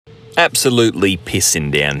Absolutely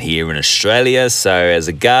pissing down here in Australia, so as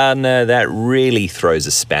a gardener, that really throws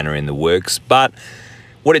a spanner in the works. But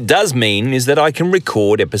what it does mean is that I can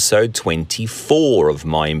record episode 24 of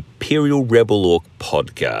my Imperial Rebel Orc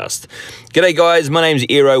podcast. G'day guys, my name's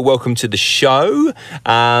Eero, welcome to the show.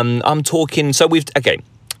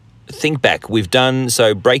 Think back,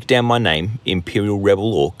 break down my name, Imperial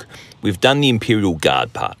Rebel Orc. We've done the Imperial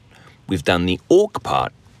Guard part. We've done the Orc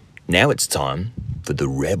part. Now it's time for the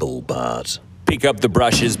Rebel part. Pick up the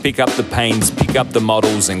brushes, pick up the paints, pick up the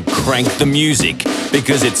models and crank the music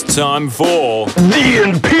because it's time for the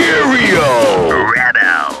Imperial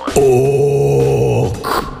Rebel Orc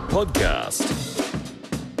podcast.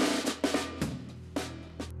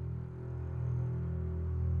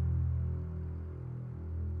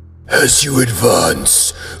 As you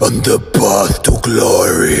advance on the path to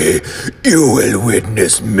glory, you will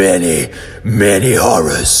witness many, many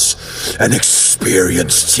horrors and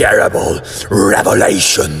experience terrible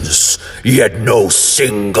revelations. Yet no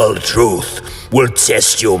single truth will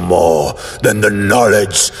test you more than the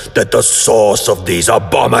knowledge that the source of these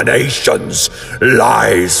abominations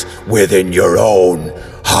lies within your own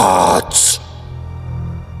hearts.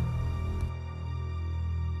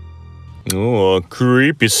 Oh,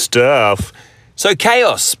 creepy stuff. So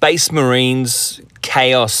Chaos, Space Marines,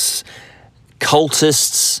 Chaos,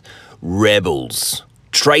 Cultists, Rebels,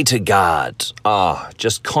 Traitor Guard.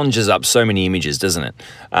 Just conjures up so many images, doesn't it?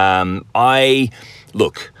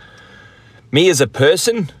 Me as a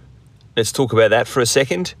person, let's talk about that for a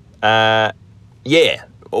second.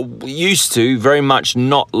 Used to very much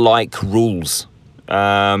not like rules.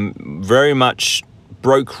 Very much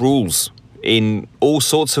broke rules in all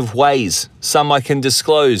sorts of ways. Some I can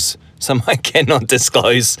disclose, some I cannot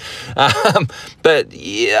disclose. But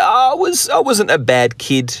yeah, I wasn't a bad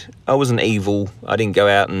kid. I wasn't evil. I didn't go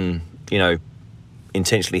out and,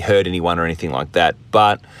 intentionally hurt anyone or anything like that.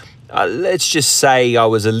 But let's just say I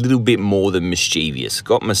was a little bit more than mischievous.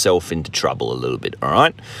 Got myself into trouble a little bit, all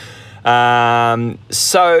right? And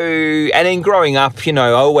then growing up, I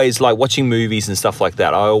always like watching movies and stuff like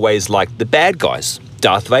that. I always liked the bad guys.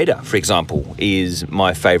 Darth Vader, for example, is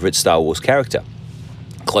my favourite Star Wars character,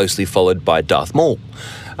 closely followed by Darth Maul.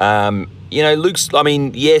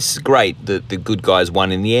 Yes, great, the good guys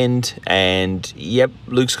won in the end, and yep,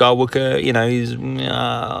 Luke Skywalker,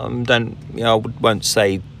 I won't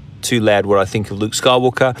say too loud what I think of Luke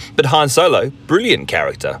Skywalker, but Han Solo, brilliant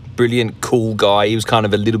character, brilliant, cool guy. He was kind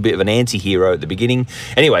of a little bit of an anti-hero at the beginning.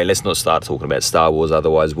 Anyway, let's not start talking about Star Wars,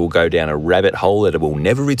 otherwise we'll go down a rabbit hole that it will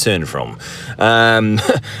never return from.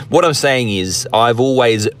 What I'm saying is I've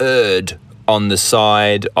always erred on the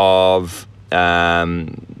side of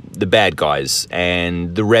the bad guys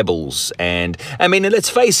and the rebels, and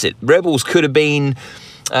let's face it, rebels could have been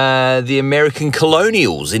the American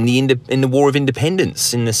colonials in the War of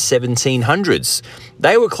Independence in the 1700s.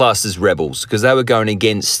 They were classed as rebels because they were going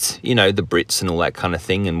against, the Brits and all that kind of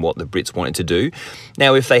thing and what the Brits wanted to do.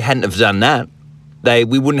 Now, if they hadn't have done that,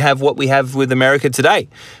 we wouldn't have what we have with America today.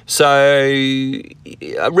 So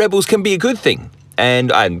rebels can be a good thing.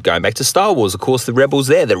 And I'm going back to Star Wars, of course, the rebels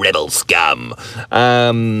there, the rebel scum.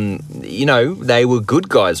 They were good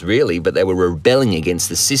guys, really, but they were rebelling against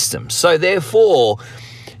the system. So therefore,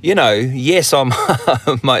 yes, I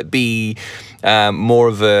might be more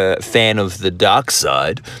of a fan of the dark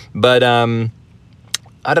side, but I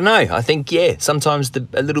don't know. I think, sometimes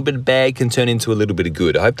a little bit of bad can turn into a little bit of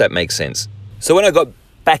good. I hope that makes sense. So when I got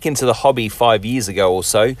back into the hobby 5 years ago or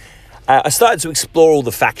so, I started to explore all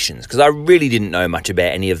the factions because I really didn't know much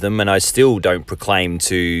about any of them, and I still don't proclaim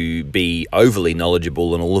to be overly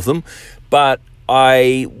knowledgeable in all of them, but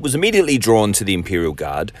I was immediately drawn to the Imperial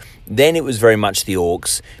Guard. Then it was very much the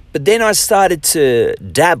Orcs. But then I started to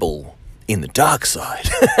dabble in the dark side.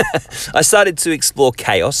 I started to explore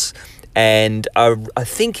Chaos. And I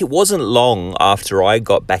think it wasn't long after I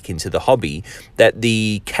got back into the hobby that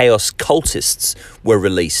the Chaos Cultists were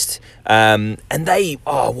released. And they,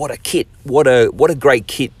 what a kit. What a great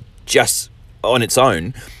kit just on its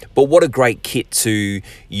own. But what a great kit to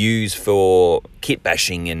use for kit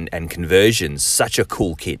bashing and conversions. Such a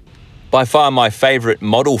cool kit. By far my favourite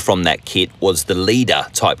model from that kit was the leader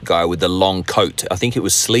type guy with the long coat. I think it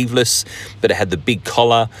was sleeveless, but it had the big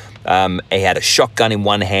collar. He had a shotgun in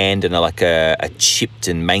one hand and a chipped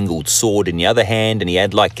and mangled sword in the other hand, and he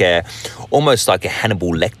had almost like a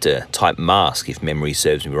Hannibal Lecter type mask, if memory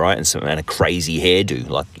serves me right, and a crazy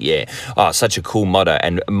hairdo. Such a cool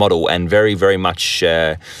model and very, very much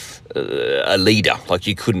a leader. Like,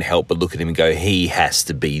 you couldn't help but look at him and go, he has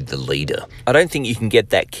to be the leader. I don't think you can get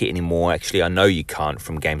that kit anymore. Actually, I know you can't,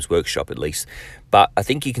 from Games Workshop at least. But I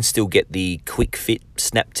think you can still get the quick fit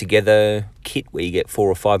snap together kit where you get 4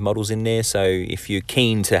 or 5 models in there. So if you're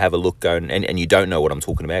keen to have a look, and you don't know what I'm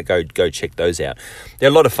talking about, go check those out. They're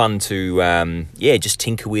a lot of fun to just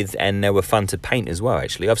tinker with, and they were fun to paint as well.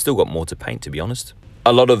 Actually, I've still got more to paint, to be honest.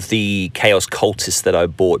 A lot of the Chaos Cultists that I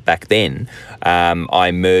bought back then, I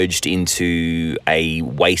merged into a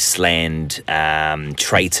Wasteland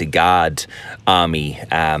Traitor Guard army.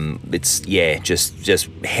 It's just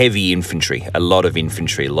heavy infantry, a lot of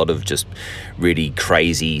infantry, a lot of just really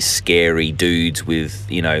crazy, scary dudes with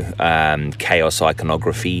chaos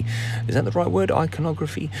iconography. Is that the right word?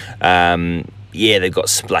 Iconography. They've got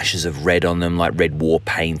splashes of red on them, like red war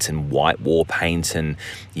paint and white war paint, and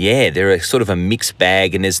they're a sort of a mixed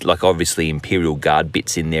bag. And there's like obviously Imperial Guard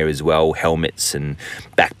bits in there as well, helmets and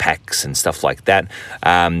backpacks and stuff like that.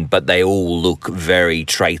 But they all look very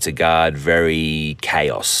Traitor Guard, very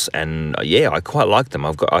chaos, and I quite like them.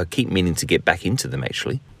 I keep meaning to get back into them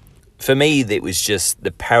actually. For me, it was just the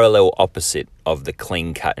parallel opposite of the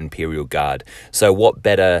clean-cut Imperial Guard. So what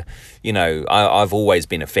better, I've always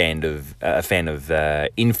been a fan of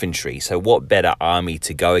infantry. So what better army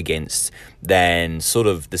to go against than sort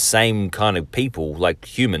of the same kind of people, like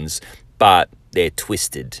humans, but they're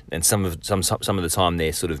twisted, and some of the time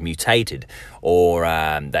they're sort of mutated, or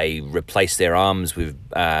they replace their arms with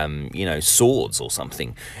swords or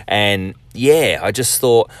something. And I just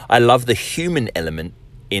thought I love the human element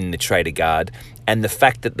in the Traitor Guard, and the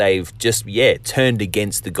fact that they've just turned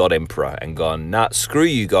against the God Emperor and gone, nah, screw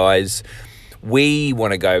you guys, we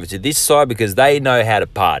want to go over to this side because they know how to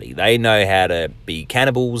party, they know how to be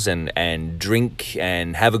cannibals and drink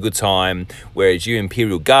and have a good time, whereas you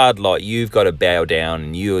Imperial Guard, like, you've got to bow down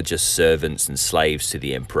and you're just servants and slaves to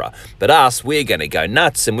the Emperor. But us, we're going to go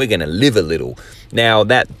nuts and we're going to live a little. Now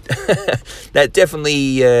that that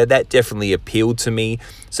definitely appealed to me.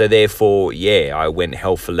 So therefore, I went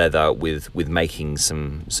hell for leather with making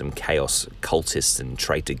some Chaos Cultists and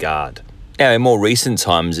Traitor Guard. Now, in more recent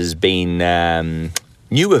times, there's been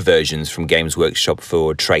newer versions from Games Workshop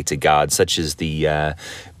for Traitor Guard, such as the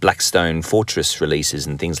Blackstone Fortress releases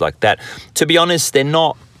and things like that. To be honest, they're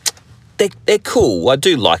cool. I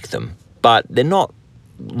do like them, but they're not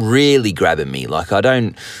really grabbing me. Like, I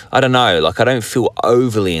don't know, like, I don't feel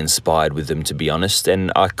overly inspired with them, to be honest,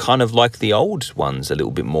 and I kind of like the old ones a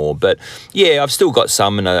little bit more. But I've still got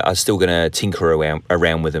some, and I'm still gonna tinker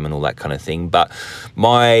around with them and all that kind of thing. But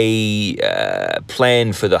my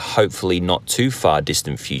plan for the hopefully not too far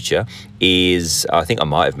distant future is, I think I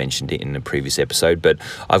might have mentioned it in a previous episode, but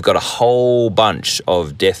I've got a whole bunch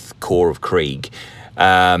of Death Corps of Krieg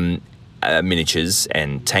miniatures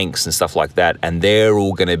and tanks and stuff like that, and they're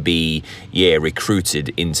all going to be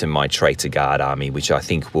recruited into my Traitor Guard army, which I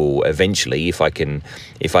think will eventually, if I can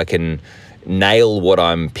nail what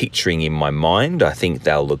I'm picturing in my mind, I think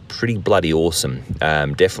they'll look pretty bloody awesome.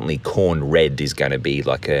 Definitely Khorne Red is going to be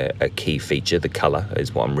like a key feature. The color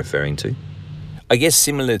is what I'm referring to. I guess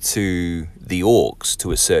similar to the Orcs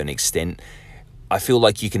to a certain extent, I feel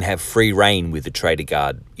like you can have free reign with the Traitor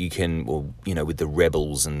Guard. You can, with the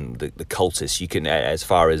rebels and the cultists, you can, as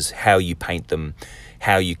far as how you paint them,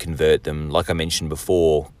 how you convert them. Like I mentioned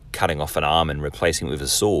before, cutting off an arm and replacing it with a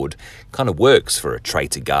sword kind of works for a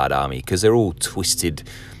Traitor Guard army because they're all twisted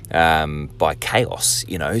by chaos,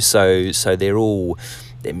 So they're all,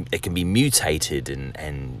 they can be mutated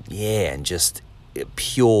and just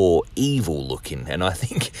pure evil looking. And I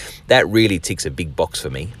think that really ticks a big box for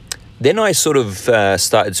me. Then I sort of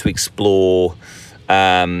started to explore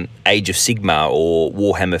Age of Sigmar or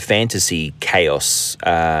Warhammer Fantasy Chaos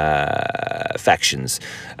factions,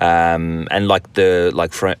 and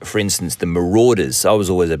for instance the Marauders. I was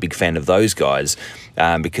always a big fan of those guys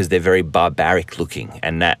because they're very barbaric looking,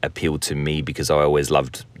 and that appealed to me because I always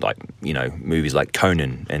loved movies like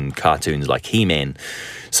Conan and cartoons like He-Man.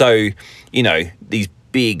 So these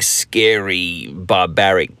big, scary,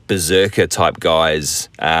 barbaric berserker type guys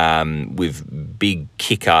with big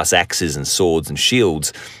kick-ass axes and swords and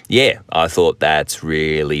shields. I thought that's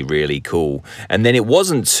really, really cool. And then it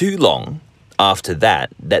wasn't too long after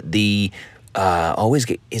that the I always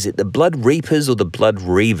get, is it the Blood Reapers or the Blood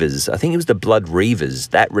Reavers? I think it was the Blood Reavers,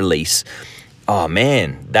 that release. Oh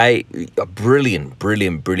man, they are brilliant.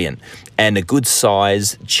 And a good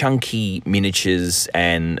size, chunky miniatures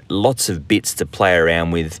and lots of bits to play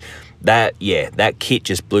around with. That kit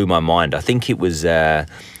just blew my mind. I think it was, I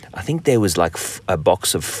think there was like a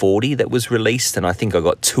box of 40 that was released, and I think I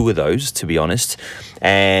got 2 of those, to be honest.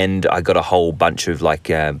 And I got a whole bunch of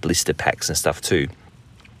blister packs and stuff too.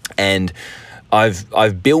 And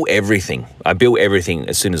I've built everything. I built everything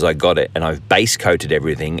as soon as I got it, and I've base coated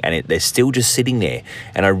everything, and they're still just sitting there.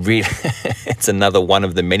 And I really, it's another one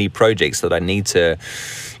of the many projects that I need to,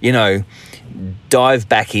 you know, dive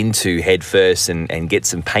back into head first and get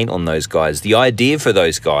some paint on those guys. The idea for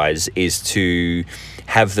those guys is to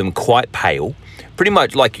have them quite pale, pretty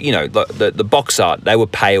much like, you know, the box art. They were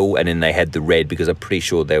pale, and then they had the red, because I'm pretty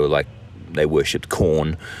sure they were like, they worshipped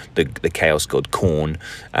Khorne, the chaos god Khorne,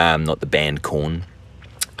 not the band Korn.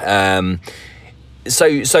 So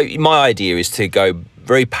my idea is to go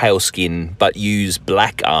very pale skin, but use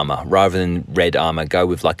black armor rather than red armor. Go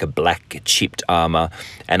with like a black chipped armor,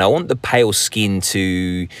 and I want the pale skin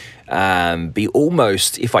to be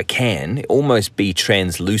almost, if I can, almost be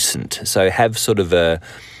translucent. So have sort of a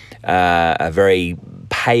very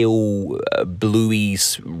pale bluey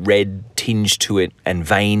red tinge to it, and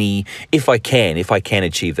veiny, if I can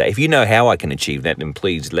achieve that. If you know how I can achieve that, then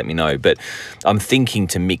please let me know. But I'm thinking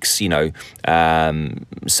to mix, you know,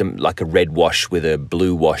 some like a red wash with a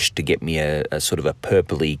blue wash to get me a sort of a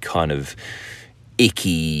purpley kind of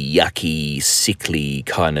icky, yucky, sickly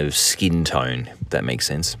kind of skin tone, if that makes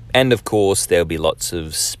sense. And of course, there'll be lots of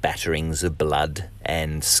spatterings of blood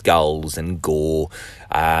and skulls and gore,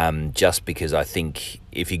 just because I think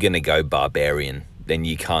if you're going to go barbarian, then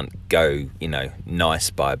you can't go, you know,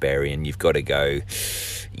 nice barbarian. You've got to go,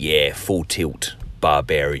 yeah, full tilt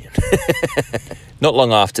barbarian. Not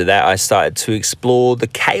long after that, I started to explore the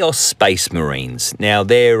Chaos Space Marines. Now,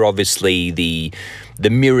 they're obviously the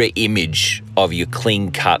mirror image of your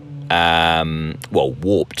clean-cut, well,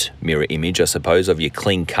 warped mirror image, I suppose, of your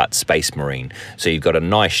clean-cut Space Marine. So you've got a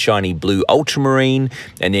nice shiny blue Ultramarine,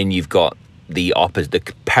 and then you've got the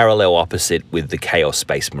parallel opposite with the Chaos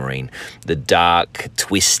Space Marine, the dark,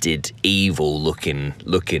 twisted,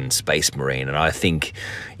 evil-looking Space Marine. And I think,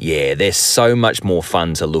 yeah, they're so much more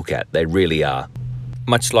fun to look at. They really are.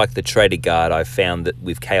 Much like the Trader Guard, I found that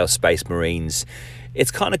with Chaos Space Marines,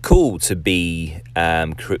 it's kind of cool to be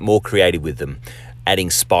more creative with them, adding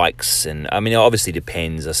spikes. And I mean, it obviously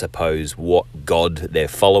depends, I suppose, what god they're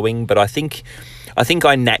following. But I think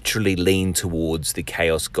I naturally lean towards the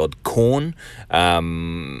Chaos God Khorne.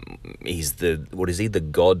 He's the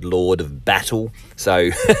God Lord of Battle. So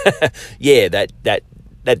yeah, that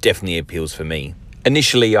definitely appeals for me.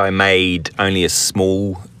 Initially, I made only a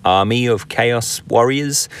small army of Chaos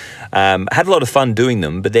Warriors. Had a lot of fun doing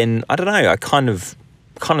them, but then I don't know, I kind of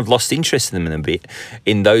lost interest in them a bit,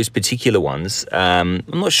 in those particular ones. I'm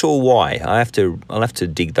not sure why. I'll have to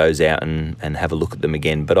dig those out and have a look at them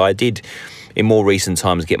again. But I did, in more recent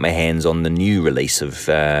times, get my hands on the new release of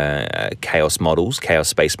Chaos models, Chaos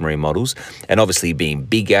Space Marine models, and obviously being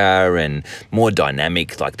bigger and more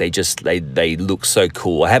dynamic, like they look so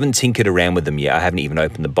cool. I haven't tinkered around with them yet. I haven't even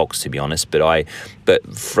opened the box, to be honest, but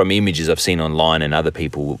from images I've seen online and other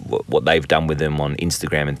people, what they've done with them on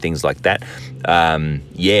Instagram and things like that,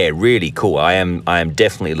 yeah, really cool. I am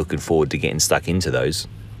definitely looking forward to getting stuck into those.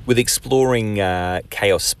 With exploring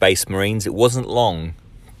Chaos Space Marines, it wasn't long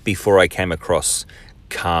before I came across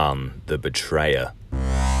Kharn the Betrayer.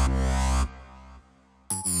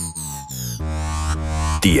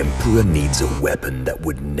 The Emperor needs a weapon that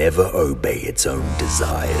would never obey its own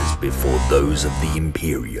desires before those of the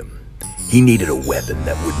Imperium. He needed a weapon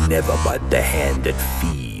that would never bite the hand that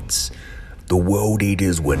feeds. The World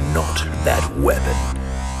Eaters were not that weapon.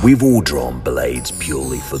 We've all drawn blades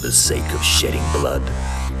purely for the sake of shedding blood,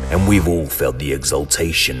 and we've all felt the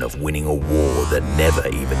exultation of winning a war that never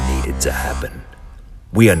even needed to happen.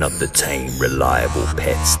 We are not the tame, reliable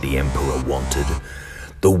pets the Emperor wanted.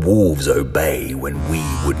 The wolves obey when we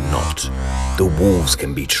would not. The wolves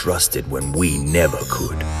can be trusted when we never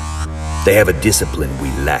could. They have a discipline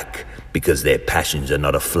we lack, because their passions are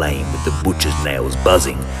not aflame with the butcher's nails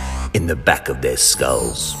buzzing in the back of their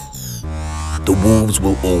skulls. The wolves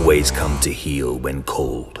will always come to heel when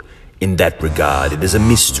called. In that regard, it is a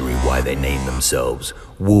mystery why they name themselves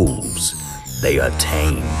wolves. They are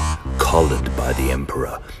tame, collared by the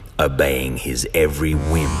Emperor, obeying his every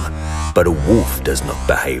whim. But a wolf does not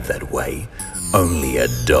behave that way. Only a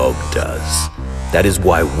dog does. That is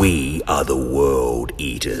why we are the World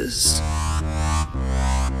Eaters.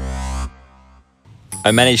 I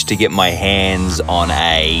managed to get my hands on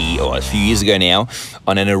a few years ago now,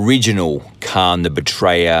 on an original Kharn the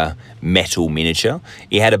Betrayer metal miniature.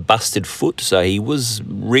 He had a busted foot, so he was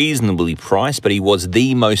reasonably priced, but he was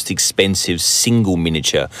the most expensive single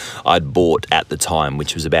miniature I'd bought at the time,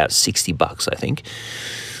 which was about $60, I think.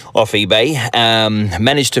 off eBay.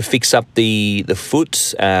 Managed to fix up the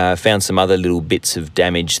foot. Found some other little bits of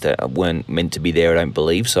damage that weren't meant to be there, I don't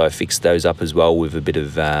believe. So I fixed those up as well with a bit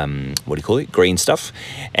of, green stuff.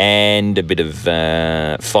 And a bit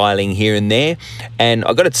of filing here and there. And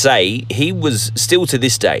I got to say, he was, still to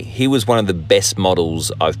this day, he was one of the best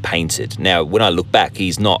models I've painted. Now, when I look back,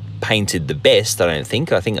 he's not painted the best, I don't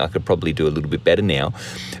think. I think I could probably do a little bit better now.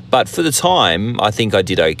 But for the time, I think I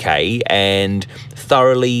did okay and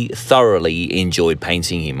thoroughly enjoyed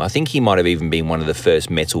painting him. I think he might have even been one of the first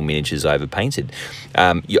metal miniatures I ever painted.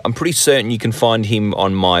 I'm pretty certain you can find him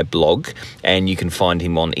on my blog and you can find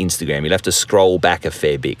him on Instagram. You'll have to scroll back a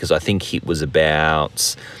fair bit because I think it was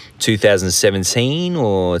about 2017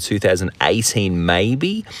 or 2018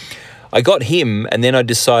 maybe. I got him, and then I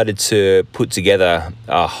decided to put together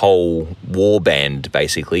a whole warband,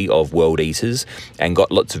 basically, of World Eaters, and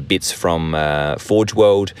got lots of bits from Forge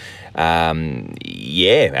World. And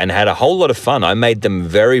had a whole lot of fun. I made them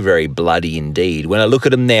very bloody indeed. When I look at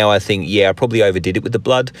them now, I think, yeah, I probably overdid it with the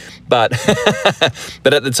blood, but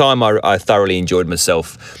but at the time, I thoroughly enjoyed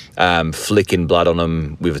myself flicking blood on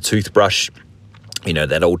them with a toothbrush, you know,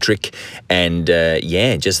 that old trick, and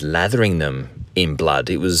just lathering them in blood.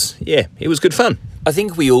 It was good fun. I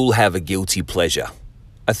think we all have a guilty pleasure.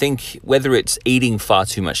 I think whether it's eating far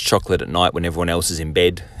too much chocolate at night when everyone else is in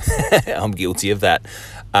bed, I'm guilty of that.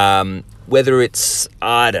 Whether it's,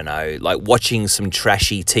 I don't know, like watching some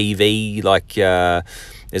trashy TV, like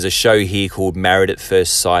there's a show here called Married at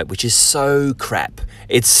First Sight, which is so crap.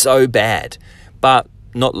 It's so bad. But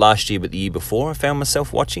not last year, but the year before, I found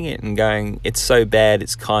myself watching it and going, it's so bad,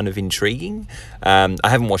 it's kind of intriguing. I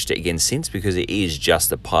haven't watched it again since because it is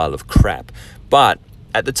just a pile of crap. But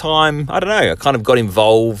at the time, I don't know, I kind of got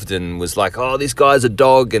involved and was like, oh, this guy's a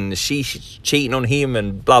dog and she's cheating on him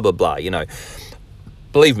and blah, blah, blah, you know.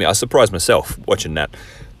 Believe me, I surprised myself watching that.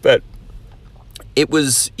 But it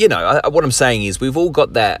was, you know, what I'm saying is we've all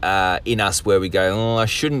got that in us where we go, oh, I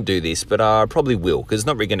shouldn't do this, but I probably will because it's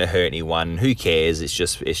not really going to hurt anyone. Who cares? It's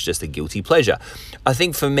just a guilty pleasure. I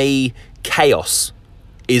think for me, chaos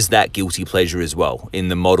is that guilty pleasure as well in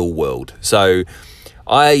the model world. So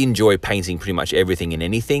I enjoy painting pretty much everything and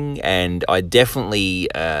anything, and I definitely,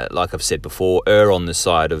 like I've said before, err on the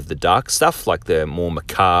side of the dark stuff, like the more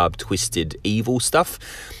macabre, twisted, evil stuff.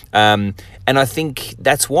 And I think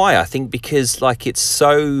that's why. I think because like it's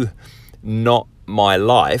so not my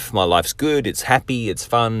life. My life's good, it's happy, it's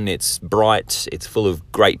fun, it's bright, it's full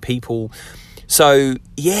of great people. So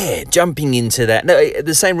yeah, jumping into that. No,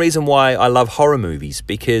 the same reason why I love horror movies,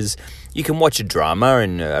 because you can watch a drama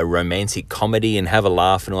and a romantic comedy and have a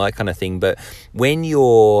laugh and all that kind of thing. But when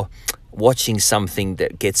you're watching something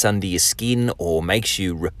that gets under your skin or makes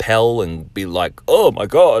you repel and be like, oh my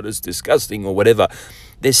God, it's disgusting or whatever,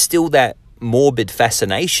 there's still that morbid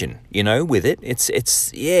fascination, you know, with it. It's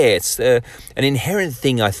an inherent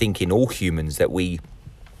thing, I think, in all humans that we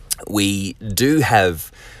do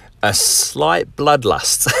have a slight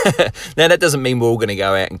bloodlust. Now, that doesn't mean we're all going to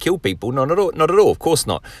go out and kill people. Not at all. Of course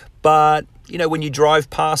not. But, you know, when you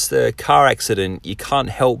drive past a car accident, you can't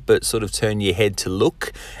help but sort of turn your head to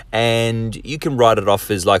look, and you can write it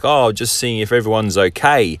off as like, oh, just seeing if everyone's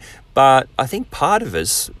okay. But I think part of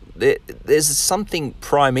us, there's something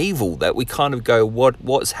primeval that we kind of go,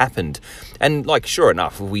 what's happened? And like, sure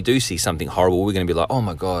enough, if we do see something horrible, we're going to be like, oh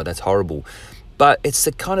my God, that's horrible. But it's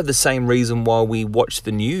kind of the same reason why we watch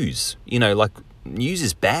the news. You know, like, news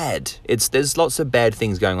is bad. There's lots of bad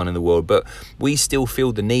things going on in the world, but we still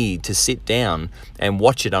feel the need to sit down and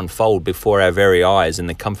watch it unfold before our very eyes in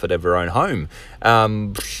the comfort of our own home. I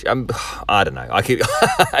don't know.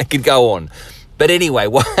 I could go on. But anyway,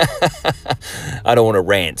 I don't want to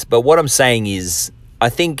rant. But what I'm saying is, I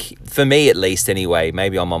think, for me at least anyway,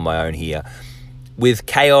 maybe I'm on my own here, with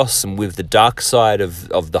chaos and with the dark side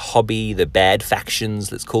of the hobby, the bad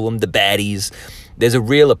factions, let's call them, the baddies, there's a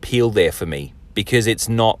real appeal there for me, because it's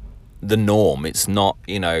not the norm. It's not,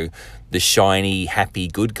 you know, the shiny, happy,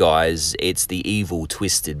 good guys. It's the evil,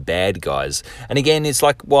 twisted, bad guys. And again, it's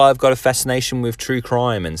like, well, I've got a fascination with true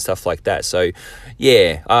crime and stuff like that. So,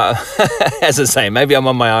 yeah, as I say, maybe I'm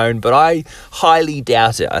on my own, but I highly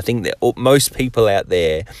doubt it. I think that most people out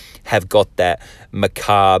there have got that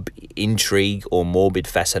macabre intrigue or morbid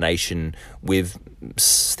fascination with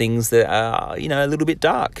things that are, you know, a little bit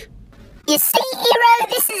dark. You see,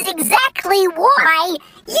 Hero, this is exactly why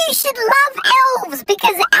you should love elves,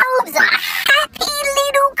 because elves are happy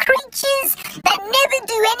little creatures that never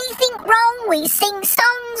do anything wrong. We sing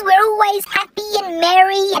songs, we're always happy and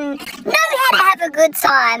merry and know how to have a good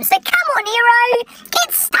time. So come on, Hero,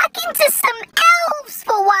 get stuck into some elves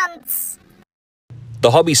for once. The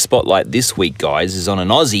hobby spotlight this week, guys, is on an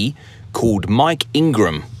Aussie called Mike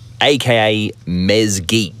Ingram, aka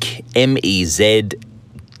Mezgeek,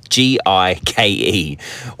 Mezgike,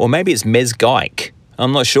 or maybe it's Mezgeik.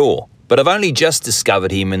 I'm not sure, but I've only just discovered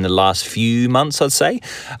him in the last few months, I'd say.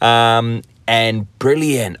 And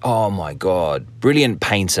brilliant, oh my God, brilliant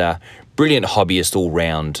painter, brilliant hobbyist all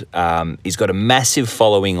round. He's got a massive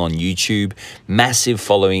following on YouTube, massive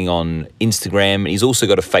following on Instagram. He's also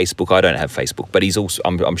got a Facebook. I don't have Facebook, but he's also,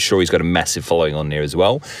 I'm sure he's got a massive following on there as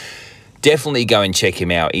well. Definitely go and check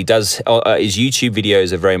him out. He does, his YouTube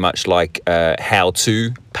videos are very much like how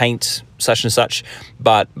to paint such and such,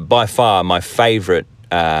 but by far my favorite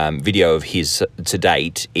video of his to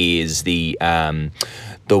date is the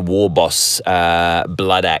War Boss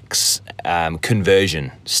Blood Axe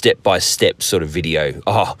conversion, step-by-step sort of video.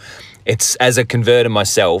 Oh, it's, as a converter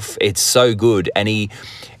myself, it's so good, and he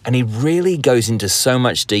really goes into so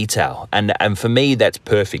much detail, and for me that's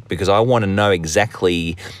perfect, because I want to know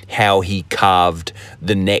exactly how he carved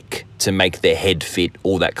the neck to make their head fit,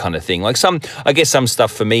 all that kind of thing. Like I guess some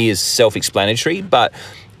stuff for me is self-explanatory, but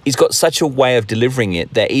he's got such a way of delivering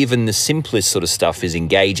it that even the simplest sort of stuff is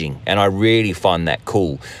engaging, and I really find that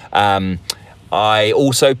cool. I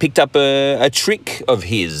also picked up a trick of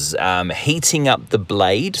his, heating up the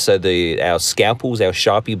blade, so our scalpels, our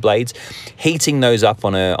Sharpie blades, heating those up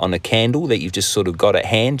on a candle that you've just sort of got at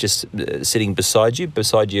hand, just sitting beside your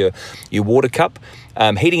water cup.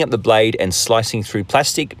 Heating up the blade and slicing through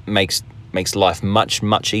plastic makes life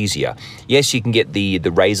much easier. Yes, you can get the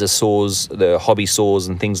razor saws, the hobby saws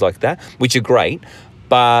and things like that, which are great,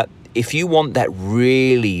 but if you want that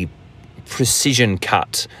really precision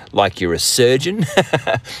cut like you're a surgeon,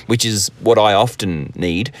 which is what I often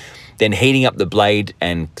need, then heating up the blade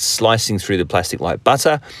and slicing through the plastic like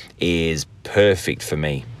butter is perfect for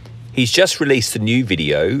me. He's just released a new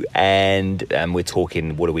video, and we're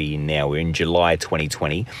talking, what are we in now? We're in July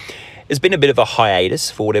 2020. There's been a bit of a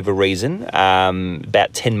hiatus for whatever reason,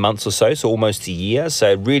 about 10 months or so almost a year.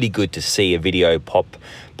 So really good to see a video pop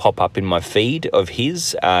up in my feed of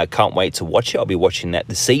his. Can't wait to watch it. I'll be watching that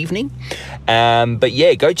this evening. But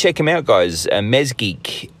yeah, go check him out, guys.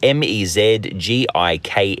 Mezgeek, Mezgike,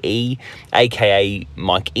 aka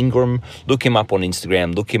Mike Ingram. Look him up on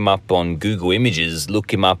Instagram. Look him up on Google Images.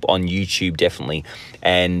 Look him up on YouTube, definitely.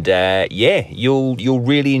 And yeah, you'll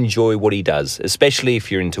really enjoy what he does, especially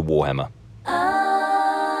if you're into Warhammer.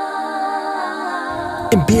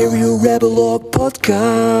 Imperial Rebel Orc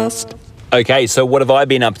Podcast. Okay, so what have I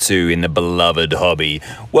been up to in the beloved hobby?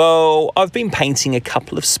 Well, I've been painting a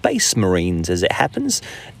couple of Space Marines, as it happens.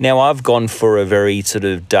 Now, I've gone for a very sort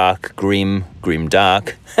of dark, grim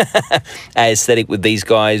dark aesthetic with these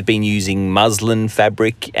guys. Been using muslin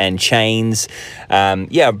fabric and chains.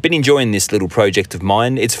 Yeah, I've been enjoying this little project of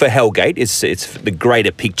mine. It's for Hellgate. It's the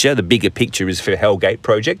greater picture. The bigger picture is for Hellgate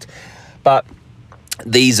project. But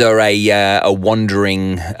these are a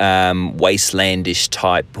wandering, wastelandish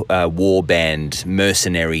type warband,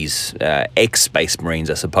 mercenaries, ex-Space Marines,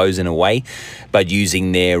 I suppose, in a way, but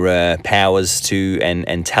using their powers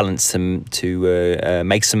and talents to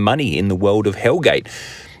make some money in the world of Hellgate.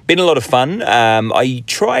 Been a lot of fun. I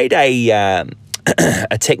tried a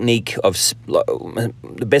technique of,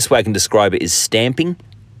 the best way I can describe it is stamping.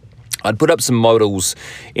 I'd put up some models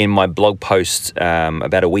in my blog post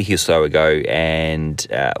about a week or so ago, and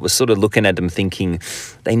was sort of looking at them thinking,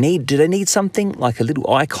 do they need something like a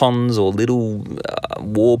little icons or little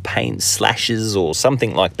war paint slashes or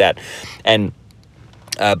something like that? And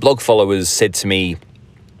blog followers said to me,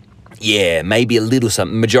 yeah, maybe a little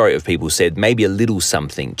something. Majority of people said maybe a little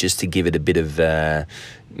something just to give it a bit of,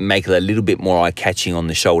 make it a little bit more eye-catching on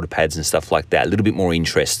the shoulder pads and stuff like that, a little bit more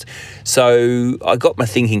interest. So I got my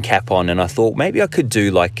thinking cap on, and I thought maybe I could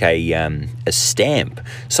do like a stamp.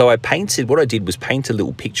 So what I did was paint a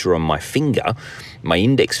little picture on my finger, my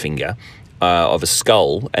index finger, of a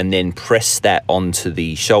skull, and then press that onto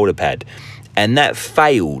the shoulder pad. And that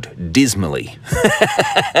failed dismally.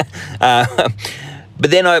 But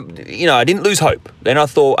then I didn't lose hope. Then I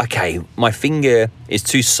thought, okay, my finger is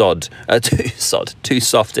too soft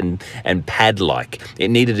and pad-like. It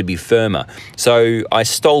needed to be firmer. So I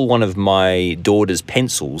stole one of my daughter's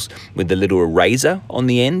pencils with a little eraser on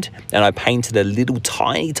the end, and I painted a little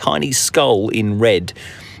tiny skull in red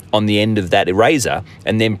on the end of that eraser,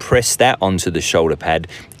 and then pressed that onto the shoulder pad,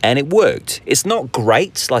 and it worked. It's not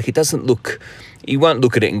great, like it doesn't look... You won't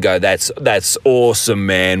look at it and go, that's awesome,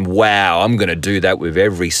 man. Wow, I'm going to do that with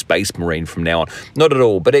every Space Marine from now on. Not at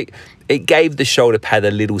all, but it gave the shoulder pad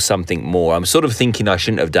a little something more. I'm sort of thinking I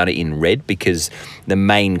shouldn't have done it in red because the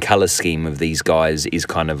main colour scheme of these guys is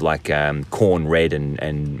kind of like corn red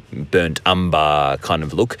and burnt umber kind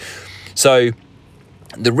of look. So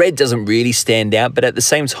the red doesn't really stand out, but at the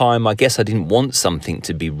same time, I guess I didn't want something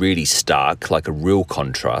to be really stark, like a real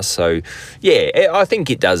contrast. So, yeah, I think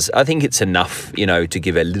it does. I think it's enough, to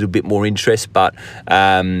give a little bit more interest, but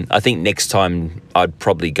I think next time I'd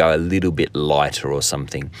probably go a little bit lighter or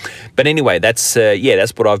something. But anyway, that's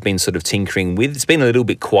what I've been sort of tinkering with. It's been a little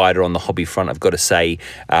bit quieter on the hobby front, I've got to say,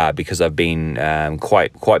 because I've been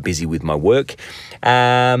quite busy with my work.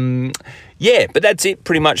 Yeah, but that's it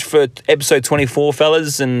pretty much for episode 24,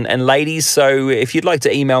 fellas and ladies. So if you'd like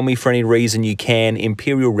to email me for any reason, you can,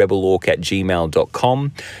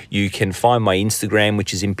 imperialrebelorc@gmail.com. You can find my Instagram,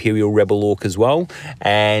 which is imperialrebelorc as well.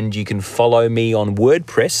 And you can follow me on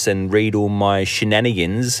WordPress and read all my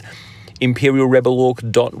shenanigans,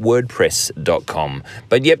 imperialrebelorc.wordpress.com.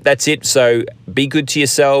 But yep, that's it. So be good to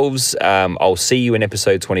yourselves. I'll see you in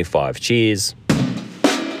episode 25. Cheers.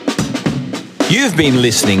 You've been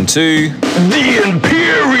listening to The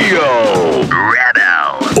Imperial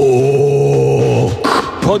Rebel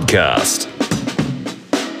Podcast.